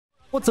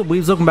What's up,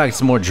 weebs? Welcome back to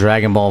some more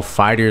Dragon Ball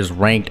Fighters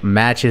ranked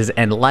matches.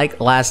 And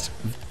like last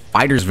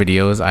Fighters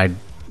videos, I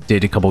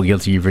did a couple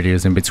Guilty Gear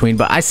videos in between,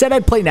 but I said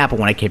I'd play Nappa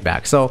when I came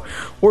back. So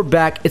we're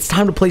back. It's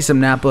time to play some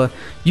Nappa.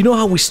 You know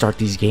how we start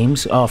these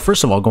games.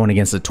 First of all, going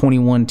against the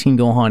 21 Team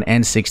Gohan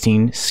and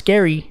 16.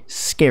 Scary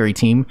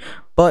team.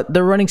 But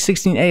they're running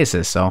 16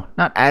 assists, so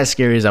not as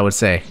scary as I would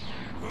say.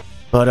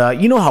 But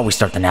you know how we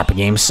start the Nappa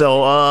game.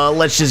 So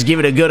let's just give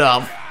it a good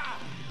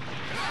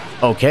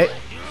Okay.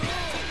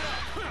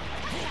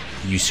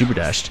 You super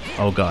dashed.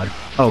 Oh god.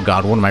 Oh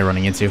god, what am I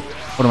running into?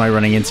 What am I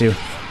running into?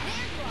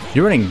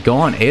 You're running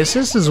Gohan A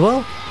assist as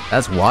well?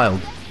 That's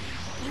wild.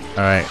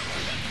 Alright.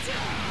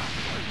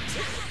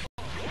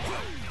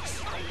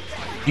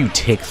 You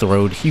tick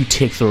throwed. You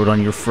tick throwed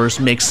on your first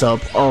mix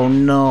up. Oh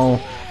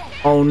no.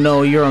 Oh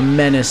no, you're a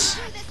menace.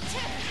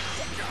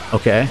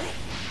 Okay.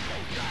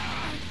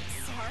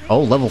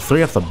 Oh, level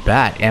 3 off the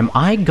bat. Am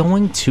I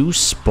going to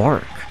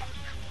spark?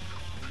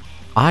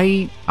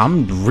 I'm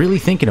really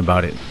thinking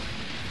about it.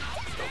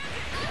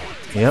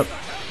 Yep.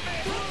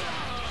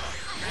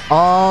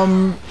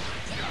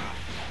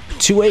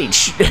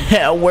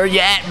 2H. Where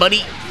you at,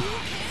 buddy?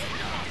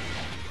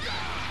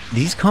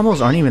 These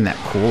combos aren't even that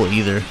cool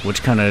either,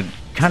 which kind of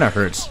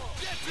hurts.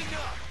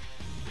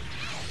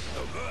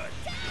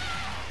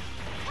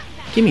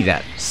 Give me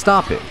that.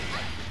 Stop it.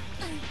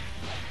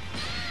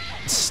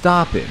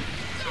 Stop it.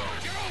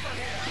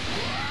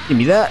 Give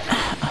me that.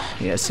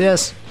 Yes,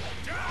 yes.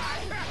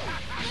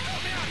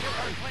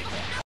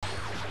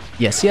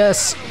 Yes,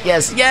 yes,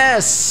 yes,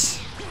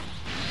 yes!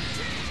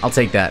 I'll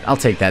take that. I'll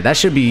take that. That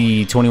should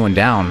be 21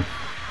 down.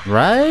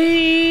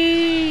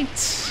 Right?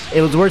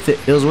 It was worth it.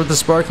 It was worth the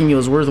sparking. It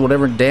was worth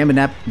whatever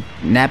damage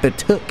Nappa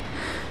took.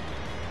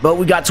 But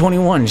we got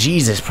 21.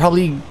 Jesus.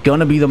 Probably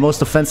gonna be the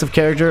most offensive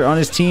character on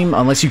his team.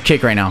 Unless you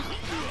kick right now.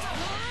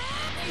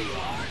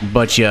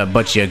 But you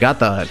got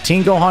the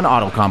Team Gohan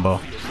auto combo.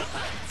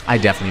 I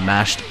definitely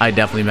mashed. I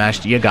definitely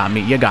mashed. You got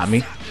me. You got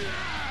me.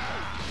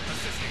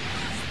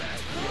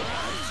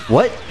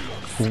 What?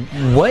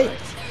 What?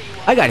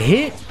 I got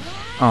hit?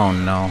 Oh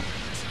no.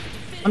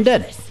 I'm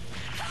dead.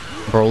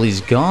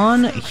 Broly's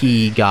gone.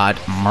 He got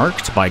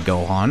marked by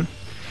Gohan.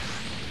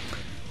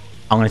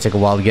 I'm gonna take a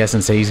wild guess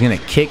and say he's gonna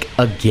kick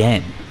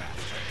again.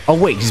 Oh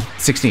wait, he's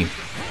 16.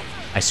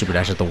 I super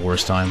dash at the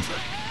worst time.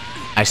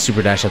 I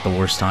super dash at the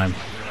worst time.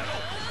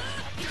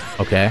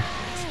 Okay.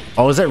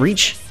 Oh, is that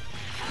reach?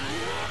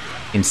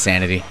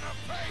 Insanity.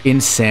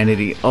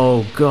 Insanity.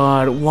 Oh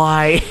god,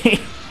 why?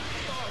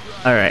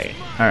 Alright.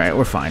 Alright,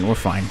 we're fine. We're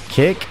fine.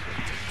 Kick.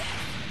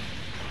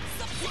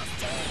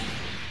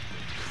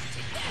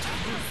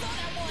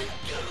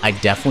 I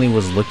definitely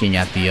was looking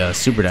at the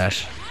super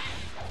dash.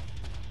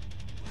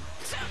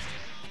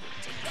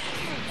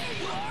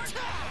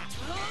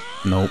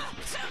 Nope.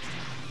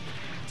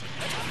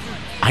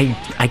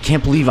 I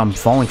can't believe I'm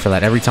falling for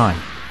that every time.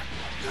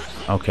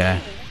 Okay.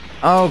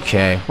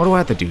 Okay. What do I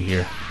have to do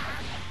here?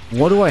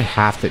 What do I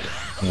have to...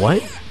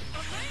 What?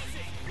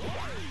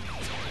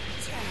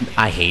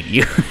 I hate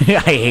you. I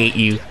hate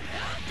you.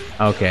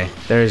 Okay,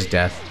 there's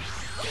death.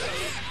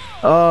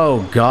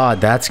 Oh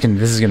god, this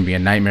is gonna be a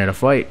nightmare to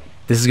fight.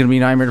 This is gonna be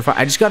a nightmare to fight.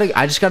 I just gotta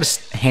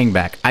hang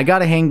back. I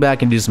gotta hang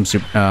back and do some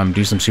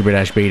super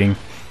dash baiting,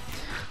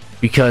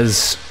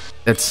 because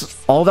that's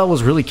all that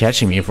was really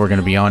catching me. If we're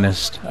gonna be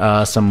honest,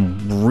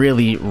 some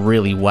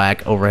really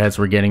whack overheads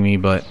were getting me,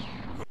 but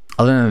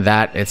other than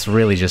that, it's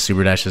really just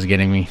super dashes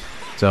getting me.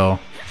 So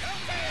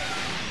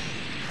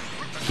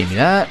give me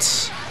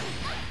that.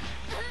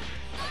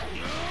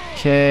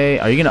 Okay,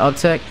 are you gonna up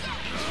tech?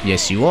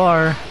 Yes, you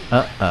are.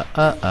 Yeah.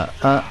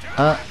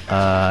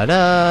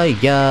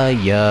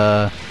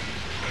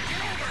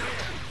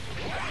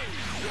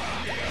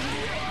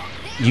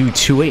 You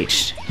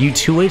 2H'd. You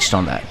 2H'd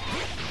on that.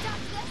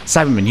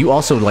 Saibamen, you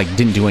also like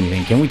didn't do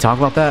anything. Can we talk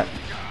about that?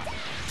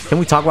 Can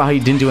we talk about how you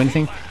didn't do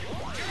anything?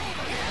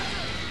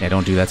 Yeah,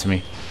 don't do that to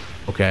me.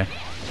 Okay.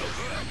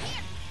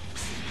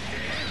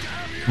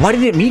 Why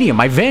did it medium?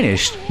 I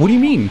vanished. What do you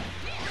mean?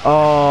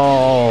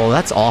 Oh,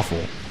 that's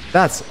awful.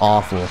 That's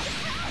awful.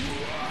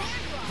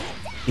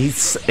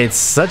 It's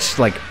such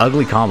like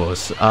ugly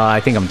combos. I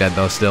think I'm dead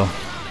though still.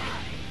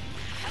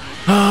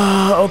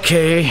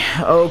 Okay.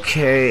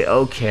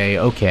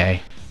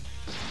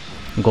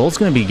 Gold's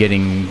gonna be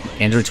getting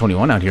Android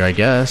 21 out here, I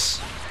guess.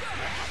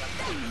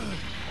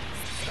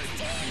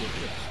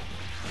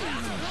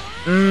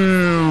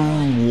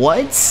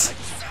 What?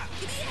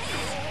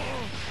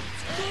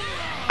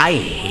 I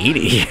hate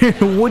it here.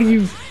 What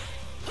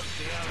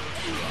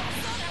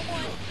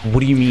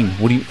do you mean?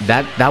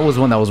 That was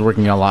one that was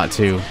working a lot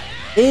too.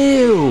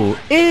 Ew,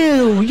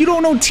 you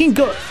don't know Team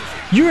Go.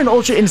 You're an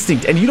Ultra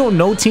Instinct and you don't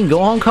know Team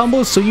Gohan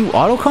combos, so you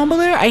auto combo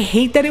there? I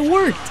hate that it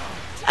worked.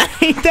 I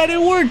hate that it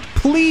worked.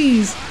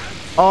 Please.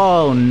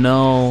 Oh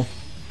no.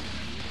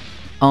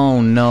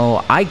 Oh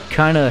no.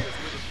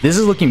 This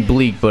is looking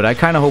bleak, but I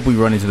kind of hope we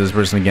run into this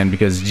person again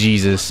because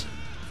Jesus.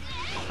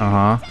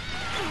 Forgot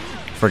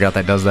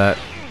that does that.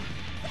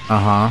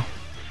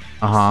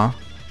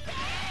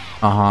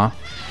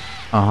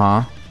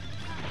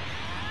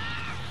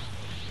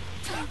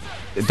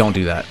 Don't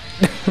do that.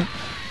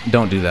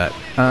 Don't do that.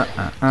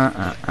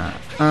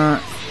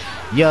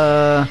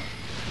 Yeah.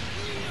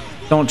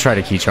 Don't try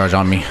to key charge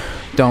on me.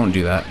 Don't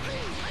do that.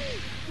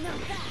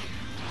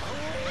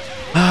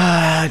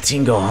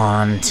 Teen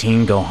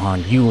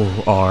Gohan, you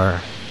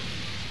are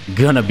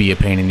gonna be a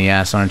pain in the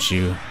ass, aren't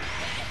you?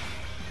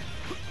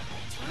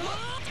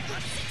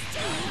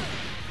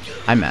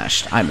 I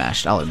mashed,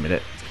 I'll admit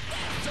it.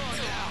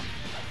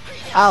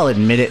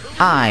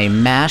 I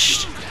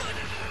mashed.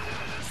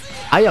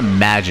 I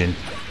imagine.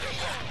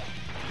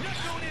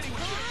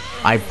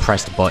 I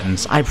pressed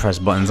buttons,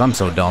 I'm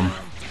so dumb.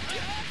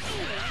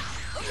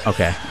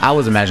 Okay, I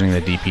was imagining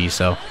the DP,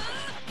 so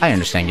I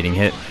understand getting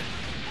hit.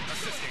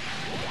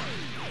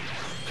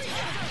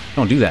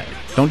 Don't do that.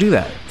 Don't do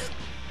that.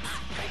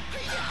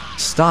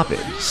 Stop it.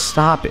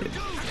 Stop it.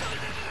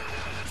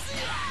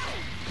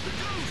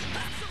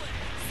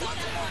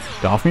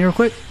 Get off me real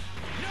quick.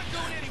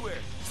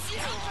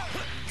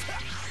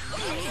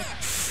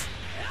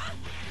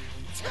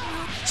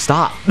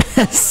 Stop.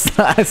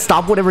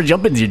 Stop whatever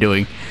jump-ins you're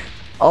doing.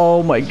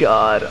 Oh my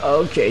god.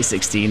 Okay,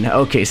 16.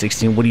 Okay,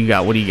 16. What do you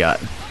got? What do you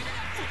got?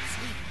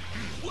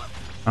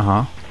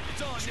 Uh-huh.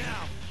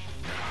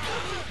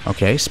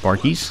 Okay,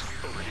 Sparkies.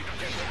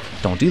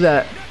 Don't do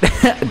that.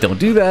 Don't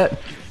do that.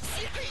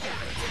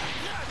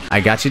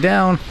 I got you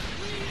down.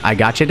 I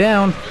got you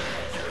down.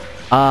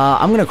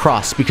 I'm gonna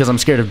cross because I'm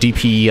scared of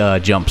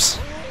DP jumps.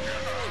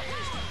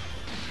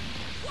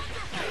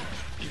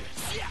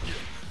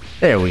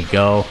 There we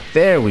go.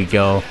 There we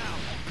go.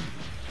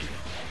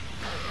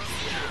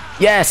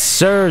 Yes,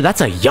 sir.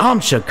 That's a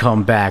Yamcha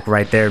comeback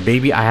right there,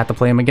 baby. I have to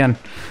play him again.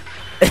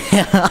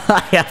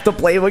 I have to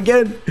play him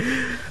again.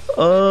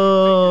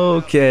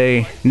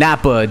 Okay.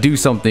 Nappa, do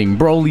something.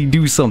 Broly,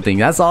 do something.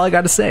 That's all I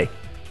gotta say.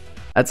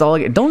 That's all I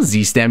get. Don't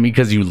Z-stand me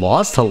because you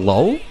lost.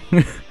 Hello?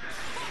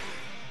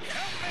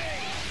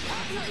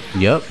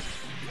 Yep.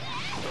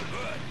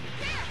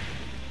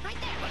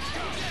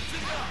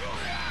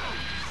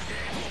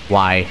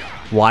 Why?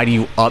 Why do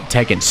you up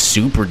tech and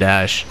super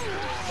dash?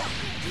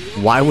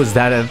 Why was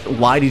that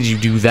why did you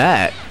do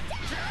that?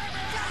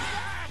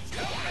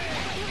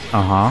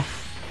 Uh-huh.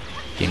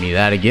 Give me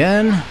that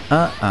again.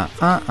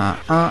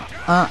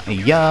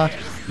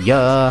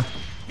 Yeah.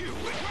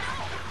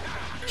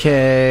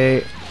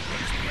 Okay.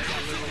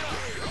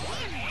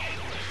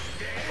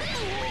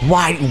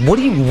 Why? What?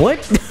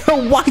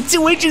 Why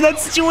 2H in that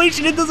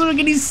situation? It doesn't make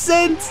any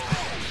sense.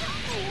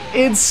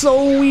 It's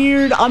so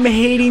weird. I'm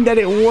hating that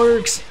it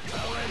works.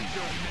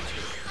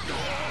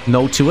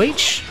 No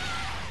 2H?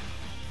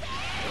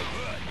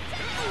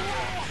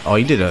 Oh,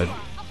 you did a...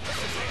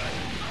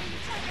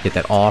 Get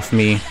that off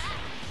me.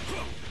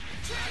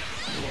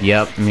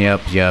 Yep.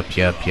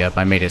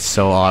 I made it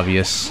so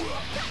obvious.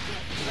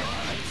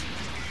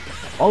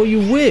 Oh,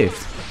 you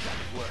whiffed.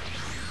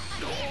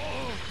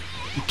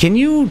 Can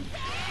you...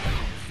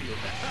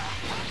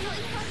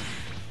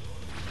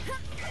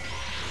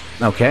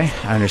 Okay,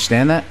 I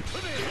understand that.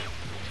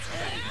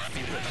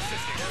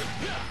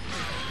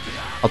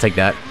 I'll take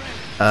that.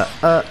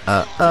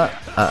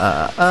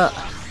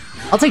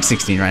 I'll take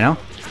 16 right now.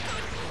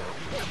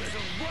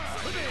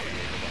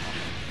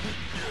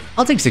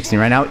 I'll take 16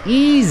 right now.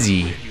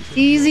 Easy.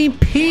 Easy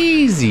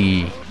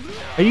peasy.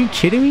 Are you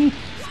kidding me?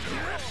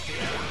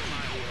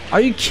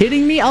 Are you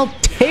kidding me? I'll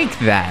take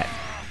that.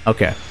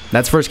 Okay.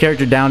 That's first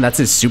character down. That's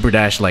his super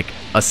dash, like,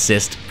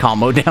 assist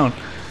combo down.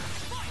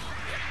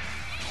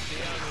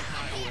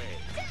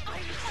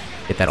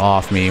 Get that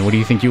off me. What do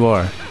you think you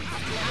are?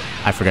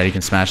 I forgot you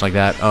can smash like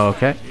that. Oh,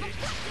 okay.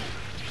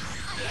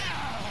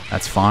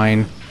 That's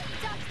fine.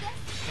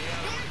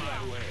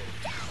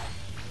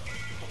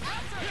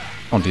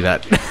 Don't do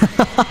that.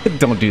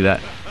 Don't do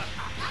that.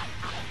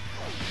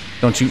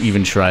 Don't you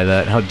even try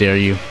that. How dare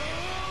you.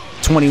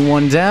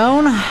 21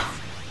 down.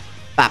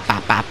 Bop,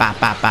 bop, bop, bop,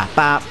 bop, bop,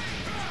 bop.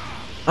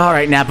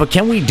 Alright, Nappa,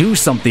 can we do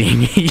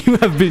something? You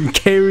have been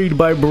carried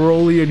by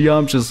Broly and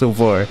Yamcha so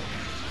far.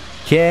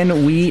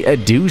 Can we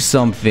do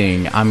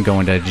something? I'm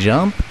going to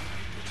jump.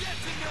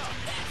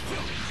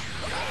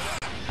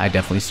 I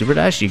definitely super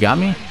dash. You got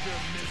me?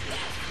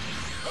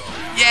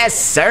 Yes,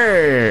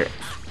 sir!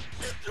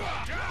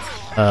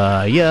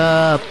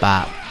 Yeah,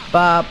 bop,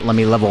 bop. Let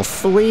me level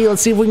 3.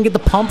 Let's see if we can get the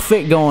pump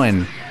fake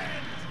going.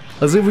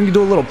 Let's see if we can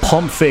do a little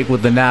pump fake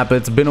with the Nappa.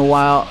 It's been a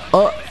while.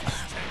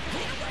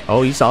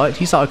 Oh, he saw it.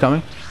 He saw it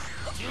coming.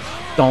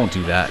 Don't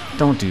do that.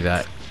 Don't do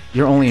that.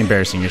 You're only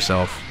embarrassing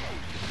yourself.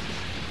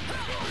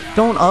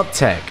 Don't up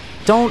tech.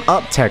 Don't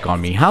up tech on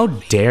me. How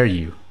dare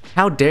you?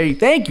 How dare you?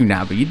 Thank you,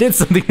 Nappa. You did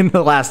something in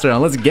the last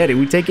round. Let's get it.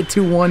 We take it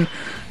 2-1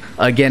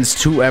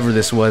 against whoever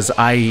this was.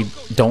 I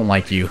don't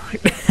like you.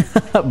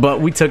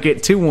 But we took it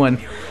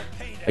 2-1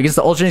 against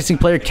the Ultra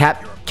Instinct player,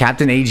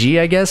 Captain AG,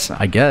 I guess.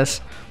 I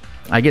guess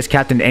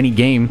Captain any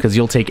game, because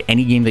you'll take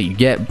any game that you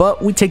get.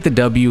 But we take the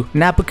W.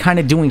 Nappa kind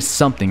of doing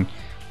something.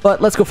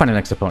 But let's go find the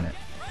next opponent.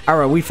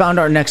 Alright, we found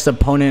our next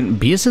opponent,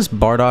 Beasis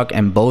Bardock,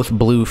 and both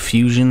blue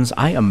fusions.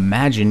 I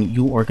imagine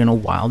you are going to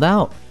wild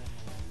out.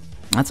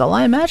 That's all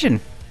I imagine.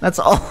 That's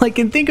all I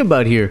can think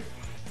about here.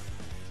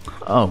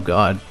 Oh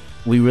god.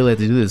 We really have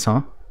to do this,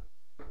 huh?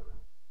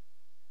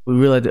 We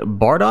really have to...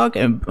 Bardock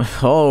and...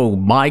 Oh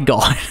my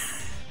god.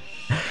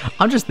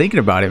 I'm just thinking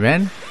about it,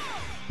 man.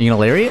 You gonna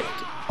lariat?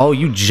 Oh,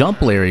 you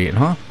jump lariat,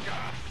 huh?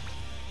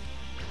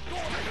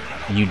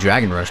 You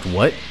dragon rushed.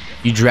 What?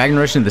 You dragon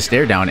rushed into the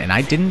stare down and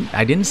I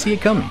didn't see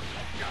it coming.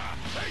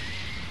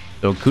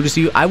 So kudos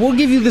to you. I will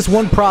give you this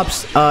one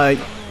props. I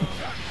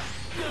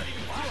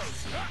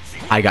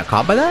got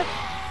caught by that?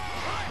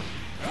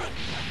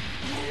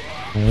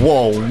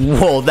 Whoa,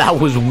 whoa, that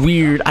was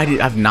weird.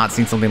 I've not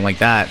seen something like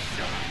that.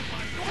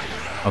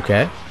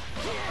 Okay.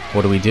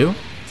 What do we do?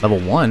 Level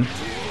 1.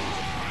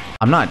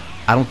 I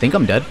don't think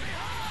I'm dead.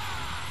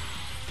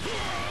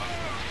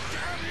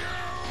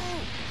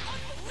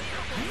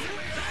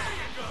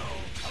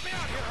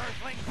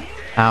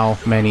 How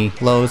many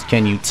lows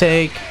can you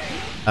take?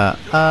 Da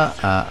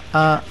da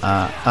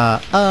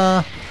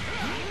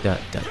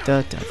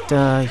da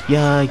da,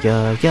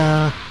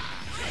 yeah.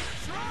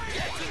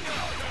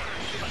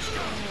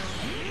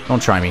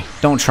 Don't try me.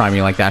 Don't try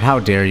me like that. How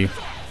dare you?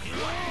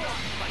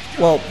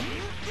 Well,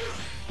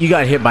 you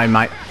got hit by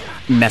my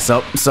mess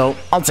up, so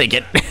I'll take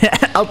it.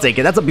 I'll take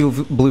it. That's a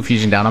blue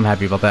fusion down. I'm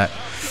happy about that.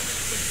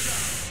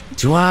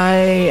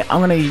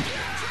 I'm gonna...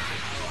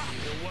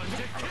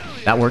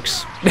 That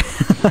works.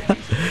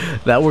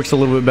 That works a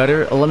little bit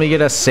better. Let me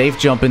get a safe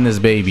jump in this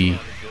baby.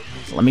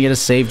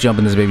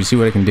 See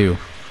what I can do.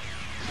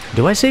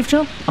 Do I safe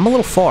jump? I'm a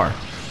little far.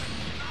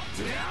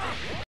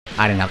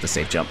 I didn't have to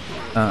safe jump.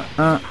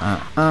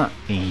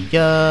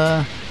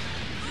 Yeah.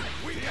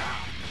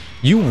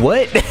 You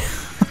what?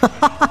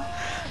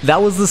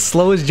 That was the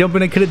slowest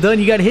jumping I could have done.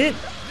 You got hit?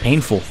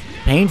 Painful.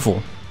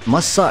 Painful.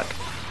 Must suck.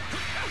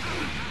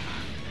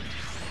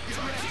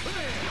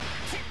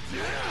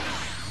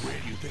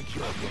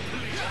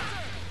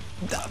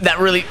 That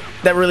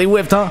really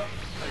whiffed, huh?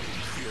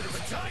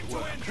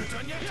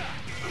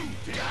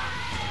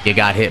 You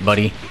got hit,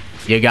 buddy.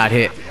 You got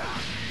hit.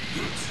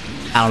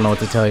 I don't know what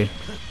to tell you.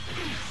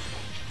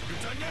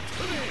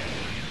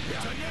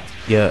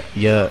 Yeah.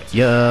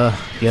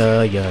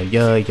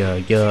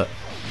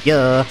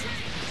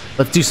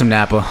 Let's do some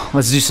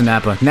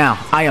Nappa. Now,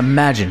 I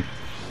imagine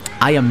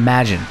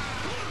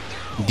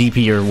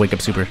DP or wake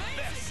up super.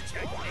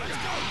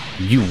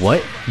 You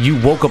what?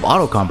 You woke up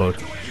auto comboed.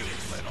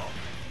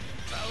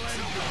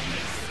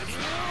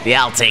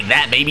 Yeah, I'll take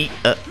that, baby.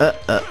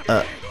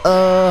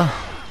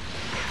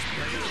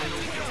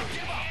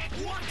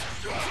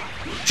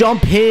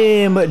 Jump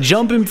him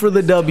for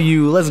the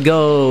W. Let's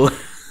go.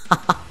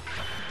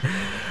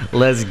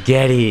 Let's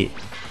get it.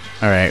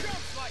 All right.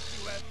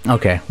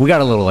 Okay, we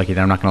got a little lucky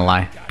there, I'm not gonna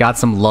lie. Got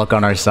some luck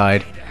on our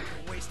side.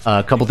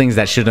 A couple things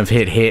that shouldn't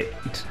have hit.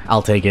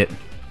 I'll take it.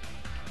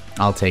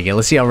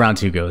 Let's see how round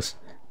 2 goes.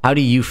 How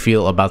do you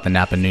feel about the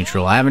Nappa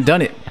neutral? I haven't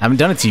done it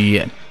to you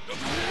yet.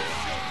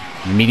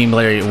 Medium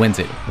lariat wins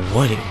it.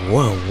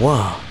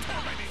 Whoa.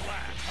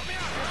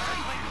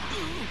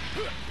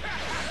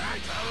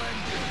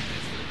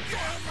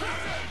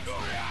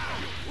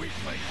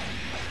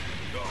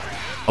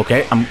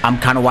 Okay, I'm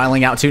kind of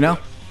wiling out too now.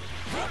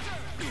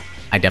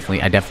 I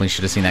definitely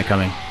should have seen that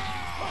coming.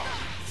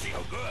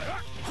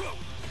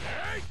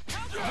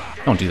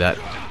 Don't do that.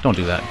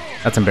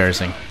 That's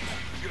embarrassing.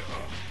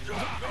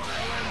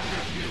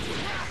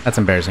 That's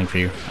embarrassing for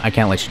you. I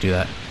can't let you do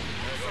that.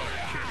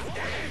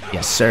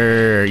 Yes,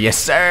 sir.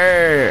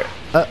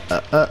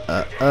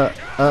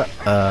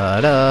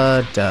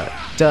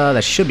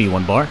 That should be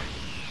 1 bar.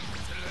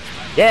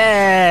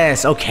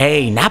 Yes.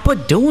 Okay, Nappa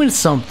doing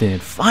something.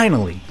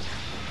 Finally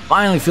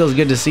feels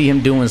good to see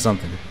him doing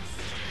something.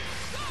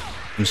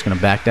 I'm just gonna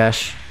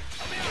backdash.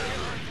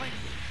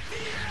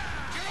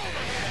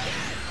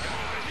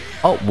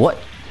 Oh, what?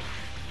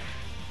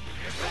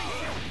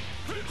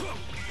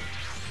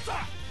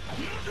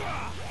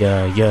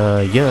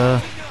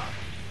 Yeah.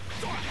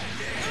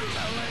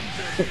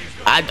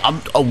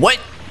 I'm what?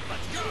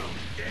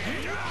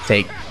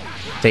 Take.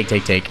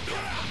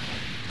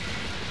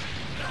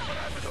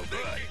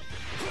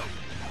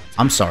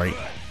 I'm sorry,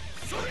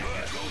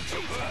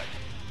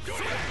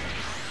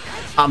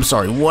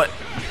 what?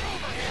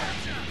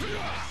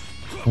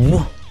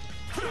 What?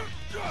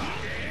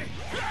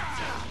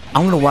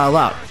 I'm gonna wild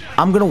out.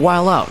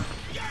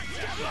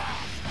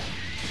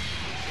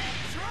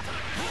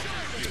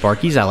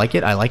 Sparkies, I like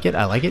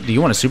it. Do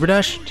you want a super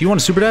dash?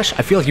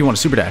 I feel like you want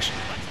a super dash.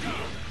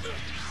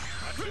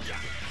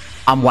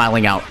 I'm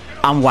wiling out.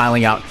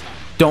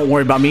 Don't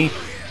worry about me.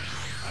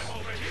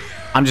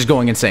 I'm just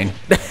going insane.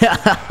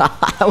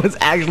 I was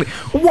actually...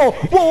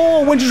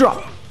 Whoa, when'd you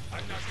drop?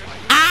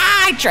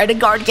 I tried to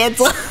guard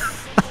cancel.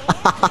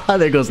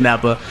 There goes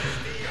Nappa.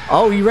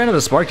 Oh, you ran out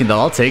of sparking though.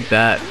 I'll take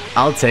that.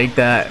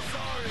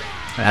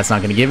 That's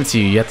not gonna give it to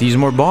you. You have to use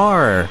more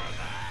bar.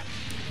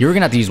 You're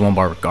gonna have to use 1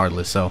 bar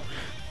regardless, so...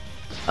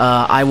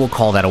 I will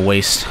call that a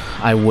waste.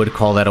 Are you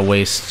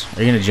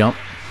gonna jump?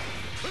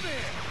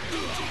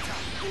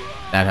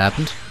 That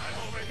happened.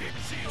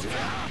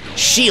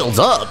 Shields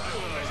up!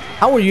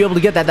 How were you able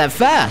to get that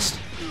fast?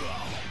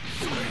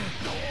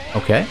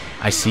 Okay.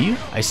 I see you.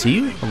 I see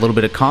you. A little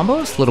bit of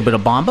combos, a little bit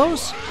of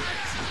bombos.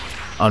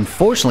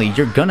 Unfortunately,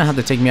 you're gonna have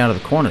to take me out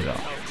of the corner, though.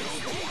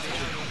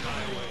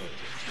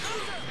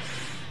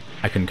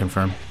 I couldn't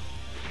confirm.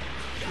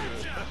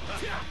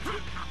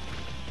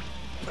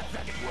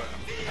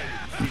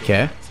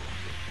 Okay.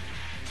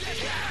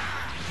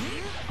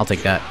 I'll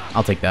take that.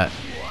 I'll take that.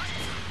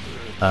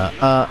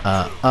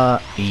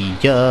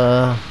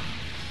 Yeah.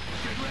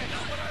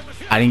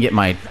 I didn't get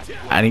my...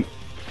 I didn't...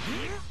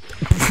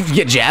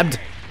 Get jabbed?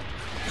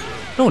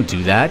 Don't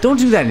do that. Don't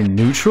do that in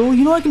neutral.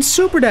 You know I can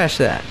super dash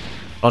that.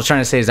 What I was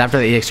trying to say is after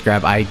the EX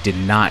grab, I did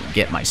not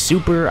get my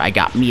super. I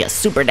got me a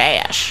super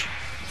dash.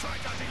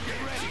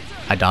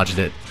 I dodged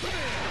it.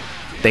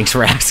 Thanks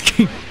for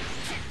asking.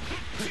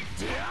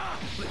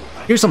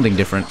 Here's something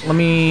different. Let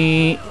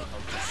me...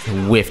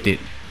 Whiffed it.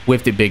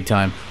 Whiffed it big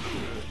time.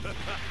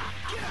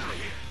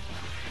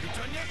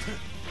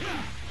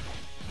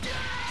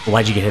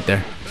 Why'd you get hit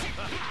there?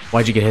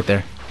 Why'd you get hit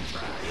there?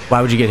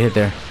 Why would you get hit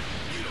there?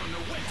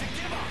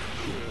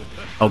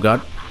 Oh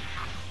god.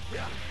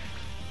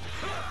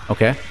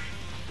 Okay.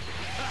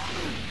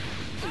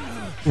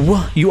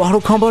 What? You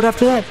auto comboed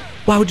after that?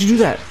 Why would you do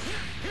that?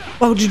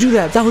 Why would you do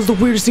that? That was the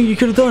weirdest thing you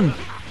could have done.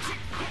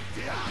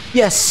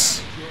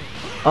 Yes.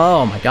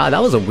 Oh my god,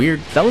 that was a weird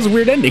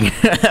ending.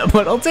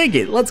 But I'll take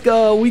it. Let's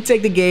go. We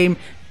take the game.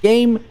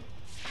 Game.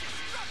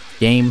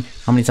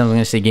 How many times am I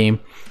gonna say game?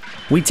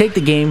 We take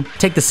the game,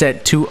 take the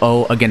set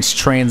 2-0 against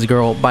Trans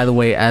Girl. By the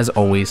way, as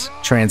always,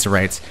 trans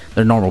rights.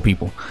 They're normal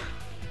people.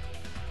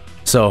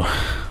 So,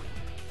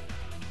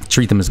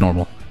 treat them as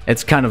normal.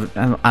 It's kind of,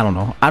 I don't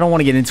know. I don't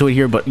want to get into it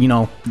here, but, you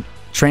know,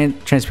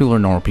 trans people are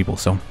normal people,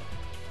 so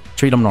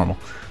treat them normal.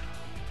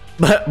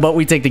 But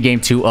we take the game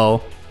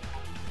 2-0.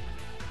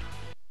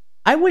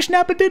 I wish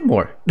Nappa did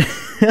more.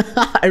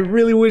 I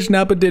really wish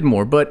Nappa did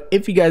more. But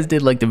if you guys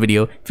did like the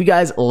video, if you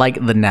guys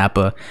like the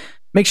Nappa,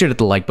 make sure to hit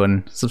the like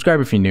button, subscribe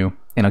if you're new,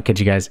 and I'll catch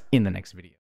you guys in the next video.